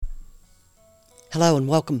Hello and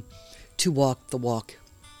welcome to Walk the Walk.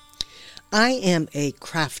 I am a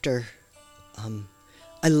crafter.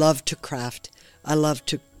 I love to craft. I love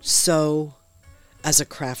to sew as a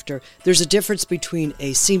crafter. There's a difference between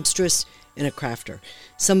a seamstress and a crafter.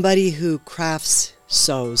 Somebody who crafts,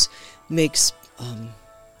 sews, makes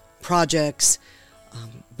projects,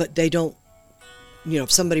 but they don't,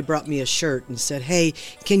 if somebody brought me a shirt and said, hey,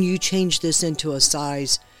 can you change this into a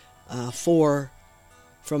size 4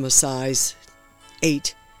 from a size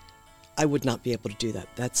 8, I would not be able to do that.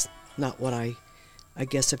 That's not what I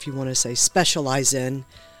guess if you want to say specialize in.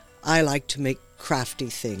 I like to make crafty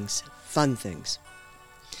things, fun things.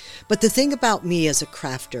 But the thing about me as a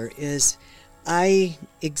crafter is I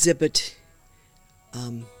exhibit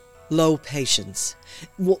low patience.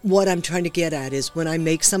 What I'm trying to get at is when I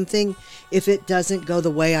make something, if it doesn't go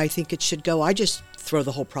the way I think it should go, I just throw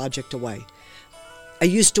the whole project away. I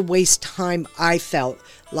used to waste time, I felt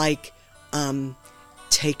like,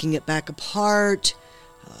 taking it back apart,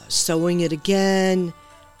 sewing it again.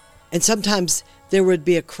 And sometimes there would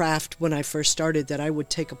be a craft when I first started that I would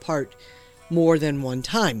take apart more than one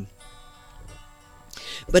time.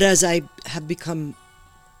 But as I have become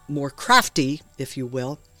more crafty, if you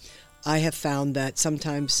will, I have found that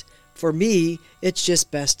sometimes for me, it's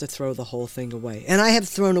just best to throw the whole thing away. And I have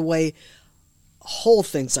thrown away whole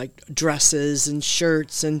things like dresses and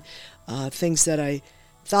shirts and things that I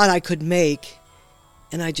thought I could make,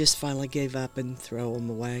 and I just finally gave up and throw them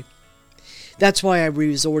away. That's why I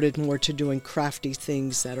resorted more to doing crafty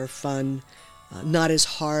things that are fun, not as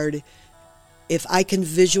hard. If I can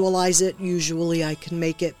visualize it, usually I can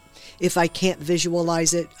make it. If I can't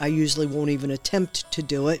visualize it, I usually won't even attempt to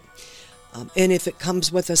do it. And if it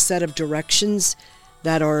comes with a set of directions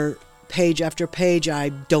that are page after page, I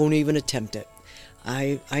don't even attempt it.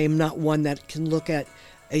 I am not one that can look at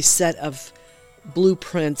a set of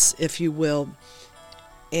blueprints, if you will,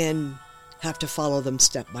 and have to follow them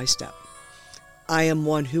step by step. I am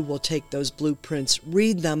one who will take those blueprints,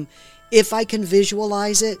 read them. If I can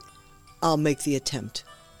visualize it, I'll make the attempt.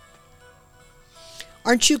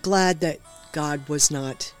 Aren't you glad that God was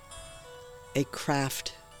not a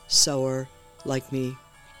craft sewer like me?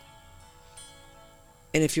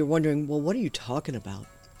 And if you're wondering, well, what are you talking about?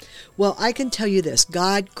 Well, I can tell you this.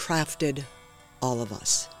 God crafted all of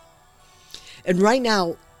us. And right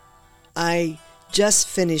now, I just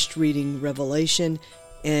finished reading Revelation,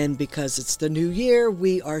 and because it's the new year,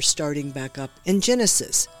 we are starting back up in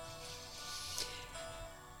Genesis.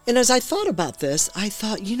 And as I thought about this, I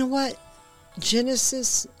thought, you know what?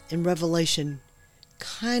 Genesis and Revelation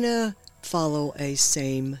kind of follow a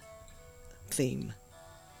same theme.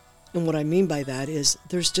 And what I mean by that is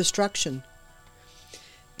there's destruction.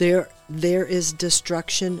 There is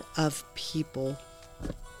destruction of people.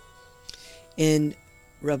 In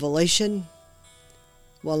Revelation,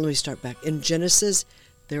 well, let me start back. In Genesis,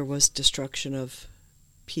 there was destruction of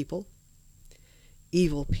people,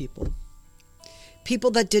 evil people,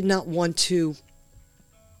 people that did not want to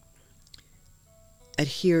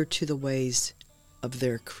adhere to the ways of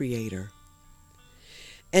their Creator.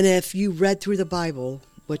 And if you read through the Bible,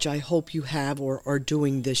 which I hope you have or are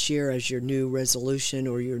doing this year as your new resolution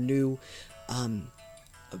or your new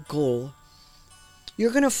goal,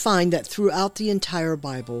 you're going to find that throughout the entire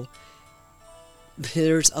Bible,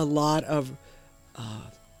 there's a lot of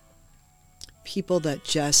people that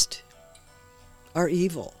just are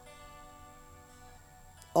evil.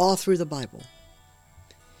 All through the Bible.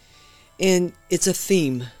 And it's a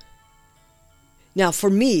theme. Now, for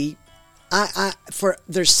me,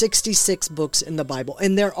 there's 66 books in the Bible,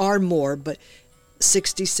 and there are more, but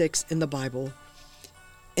 66 in the Bible.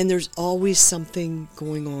 And there's always something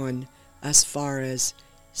going on as far as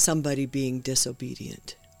somebody being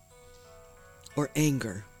disobedient, or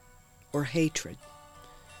anger, or hatred,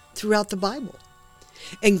 throughout the Bible.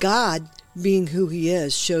 And God, being who He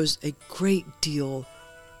is, shows a great deal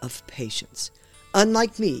of patience.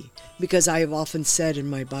 Unlike me, because I have often said in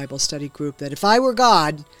my Bible study group that if I were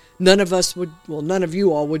God, none of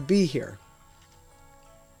you all would be here.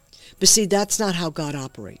 But see, that's not how God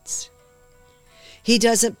operates. He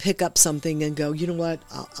doesn't pick up something and go, you know what,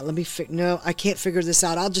 no, I can't figure this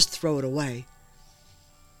out, I'll just throw it away.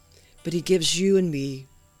 But He gives you and me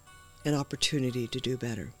an opportunity to do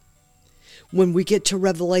better. When we get to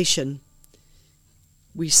Revelation,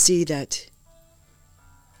 we see that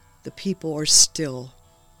the people are still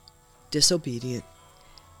disobedient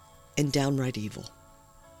and downright evil.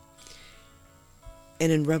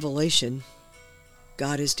 And in Revelation,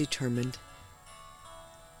 God is determined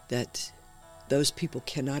that those people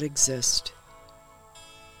cannot exist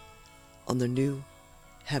on the new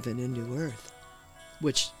heaven and new earth,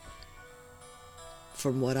 which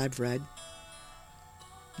from what I've read,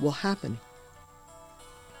 will happen.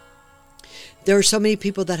 There are so many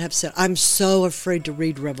people that have said, I'm so afraid to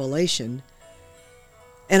read Revelation.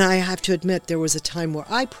 And I have to admit, there was a time where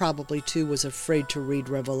I probably too was afraid to read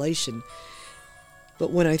Revelation.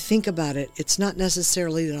 But when I think about it, it's not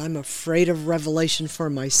necessarily that I'm afraid of Revelation for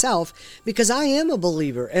myself, because I am a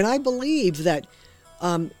believer and I believe that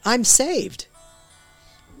I'm saved.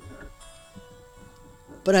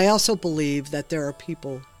 But I also believe that there are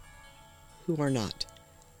people who are not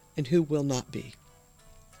and who will not be.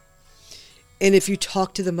 And if you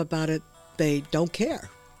talk to them about it, they don't care.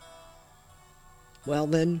 Well,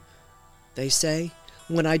 then they say,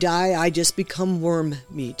 when I die, I just become worm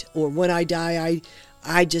meat. Or when I die,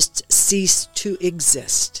 I just cease to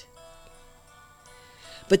exist.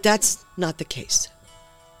 But that's not the case.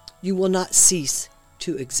 You will not cease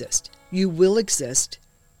to exist. You will exist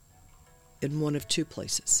in one of two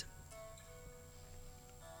places.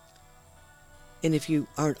 And if you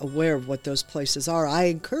aren't aware of what those places are, I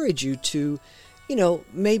encourage you to,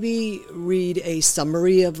 maybe read a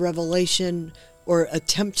summary of Revelation or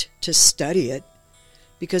attempt to study it,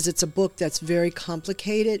 because it's a book that's very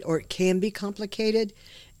complicated, or it can be complicated,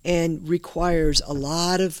 and requires a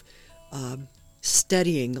lot of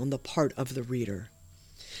studying on the part of the reader.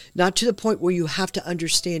 Not to the point where you have to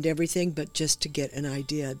understand everything, but just to get an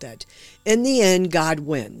idea that in the end, God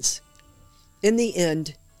wins. In the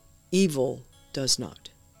end, evil does not.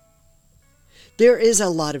 There is a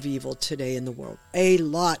lot of evil today in the world. A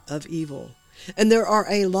lot of evil. And there are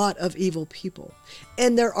a lot of evil people.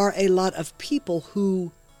 And there are a lot of people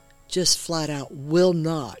who just flat out will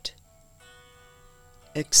not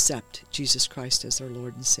accept Jesus Christ as their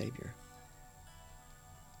Lord and Savior.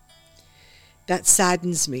 That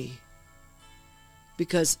saddens me,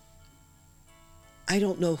 because I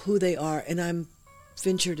don't know who they are, and I'm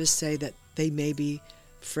venture to say that they may be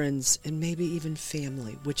friends and maybe even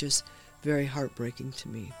family, which is very heartbreaking to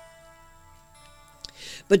me.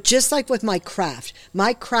 But just like with my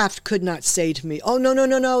craft could not say to me, oh,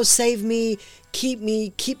 no, save me,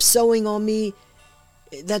 keep sewing on me.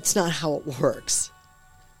 That's not how it works.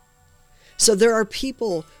 So there are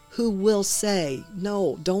people who will say,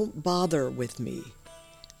 no, don't bother with me.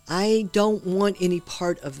 I don't want any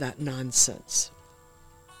part of that nonsense.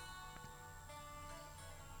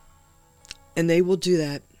 And they will do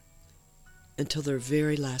that until their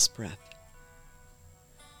very last breath,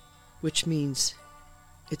 which means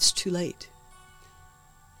it's too late.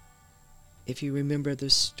 If you remember the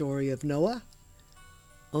story of Noah,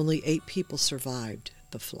 only 8 people survived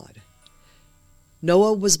the flood.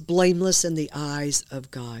 Noah was blameless in the eyes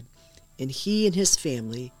of God, and he and his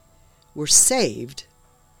family were saved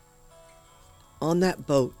on that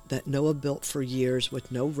boat that Noah built for years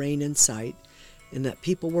with no rain in sight, and that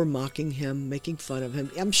people were mocking him, making fun of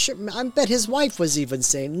him. I bet his wife was even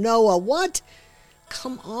saying, Noah, what?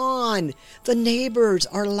 Come on, the neighbors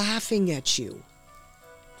are laughing at you.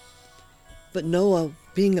 But Noah,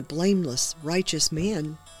 being a blameless, righteous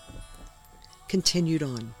man, continued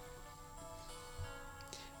on.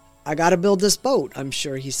 I got to build this boat, I'm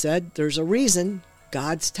sure he said. There's a reason.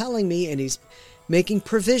 God's telling me, and he's making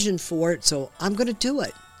provision for it, so I'm going to do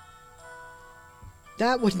it.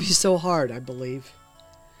 That would be so hard, I believe.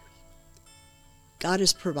 God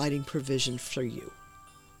is providing provision for you.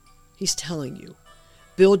 He's telling you,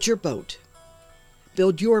 build your boat.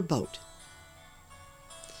 Build your boat.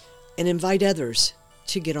 And invite others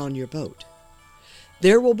to get on your boat.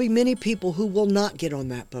 There will be many people who will not get on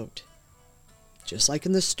that boat. Just like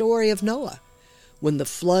in the story of Noah. When the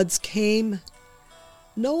floods came,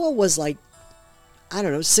 Noah was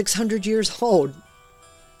 600 years old.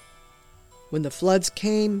 When the floods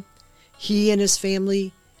came, he and his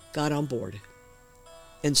family got on board.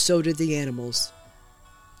 And so did the animals.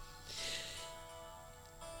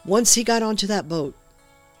 Once he got onto that boat,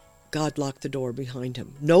 God locked the door behind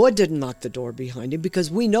him. Noah didn't lock the door behind him,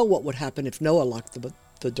 because we know what would happen if Noah locked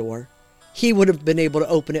the door. He would have been able to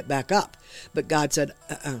open it back up. But God said,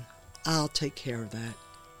 I'll take care of that.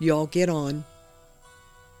 Y'all get on,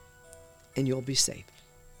 and you'll be safe.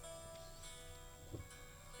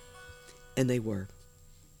 And they were.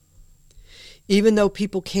 Even though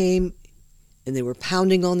people came and they were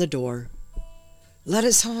pounding on the door, let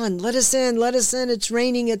us on, let us in, it's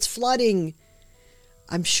raining, it's flooding.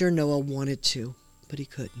 I'm sure Noah wanted to, but he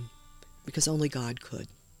couldn't, because only God could.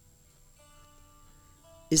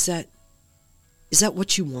 Is that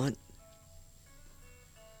what you want?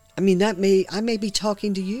 I mean, I may be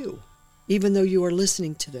talking to you, even though you are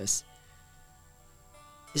listening to this.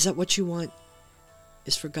 Is that what you want?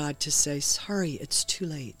 Is for God to say, sorry, it's too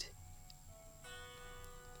late.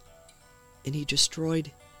 and he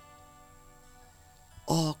destroyed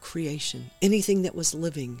all creation. Anything that was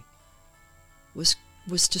living was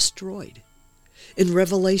destroyed. In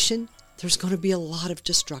Revelation, there's going to be a lot of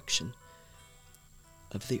destruction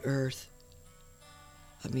of the earth.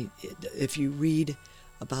 I mean, if you read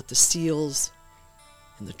about the seals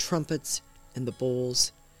and the trumpets and the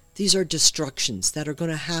bowls, these are destructions that are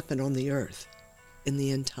going to happen on the earth in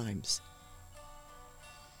the end times.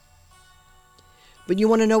 But you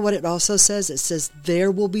want to know what it also says? It says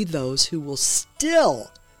there will be those who will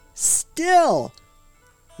still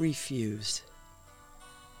refuse.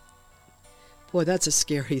 Boy, that's a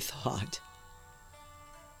scary thought.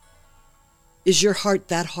 Is your heart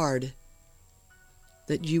that hard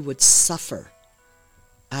that you would suffer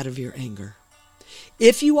out of your anger?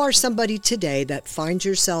 If you are somebody today that finds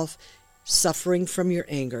yourself suffering from your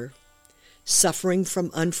anger, suffering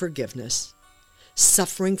from unforgiveness,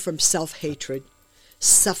 suffering from self-hatred,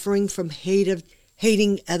 suffering from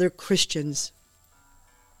hating other Christians,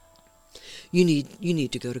 you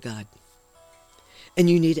need to go to God. And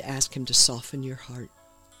you need to ask him to soften your heart.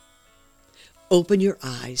 Open your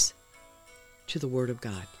eyes to the Word of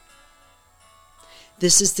God.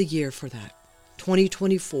 This is the year for that.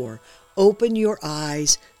 2024. Open your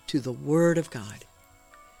eyes to the Word of God.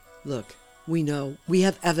 Look, we know, we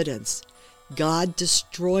have evidence. God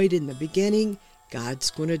destroyed in the beginning. God's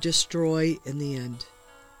going to destroy in the end.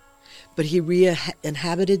 But he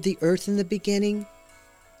re-inhabited the earth in the beginning.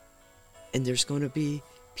 And there's going to be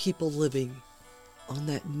people living on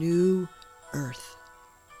that new earth,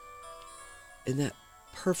 in that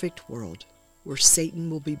perfect world where Satan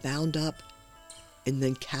will be bound up and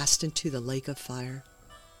then cast into the lake of fire.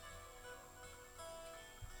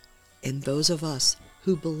 And those of us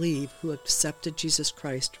who believe, who accepted Jesus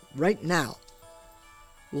Christ right now,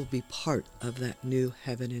 will be part of that new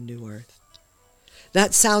heaven and new earth.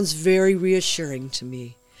 That sounds very reassuring to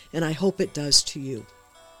me, and I hope it does to you.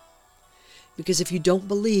 Because if you don't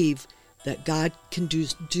believe that God can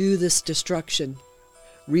do this destruction,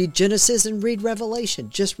 read Genesis and read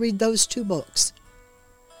Revelation. Just read those two books,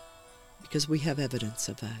 because we have evidence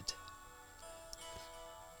of that.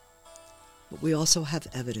 But we also have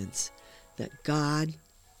evidence that God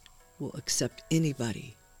will accept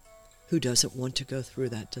anybody who doesn't want to go through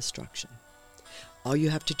that destruction. All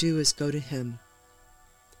you have to do is go to him,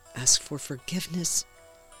 ask for forgiveness,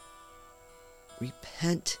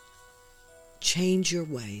 repent, change your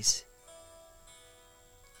ways,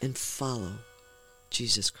 and follow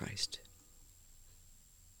Jesus Christ.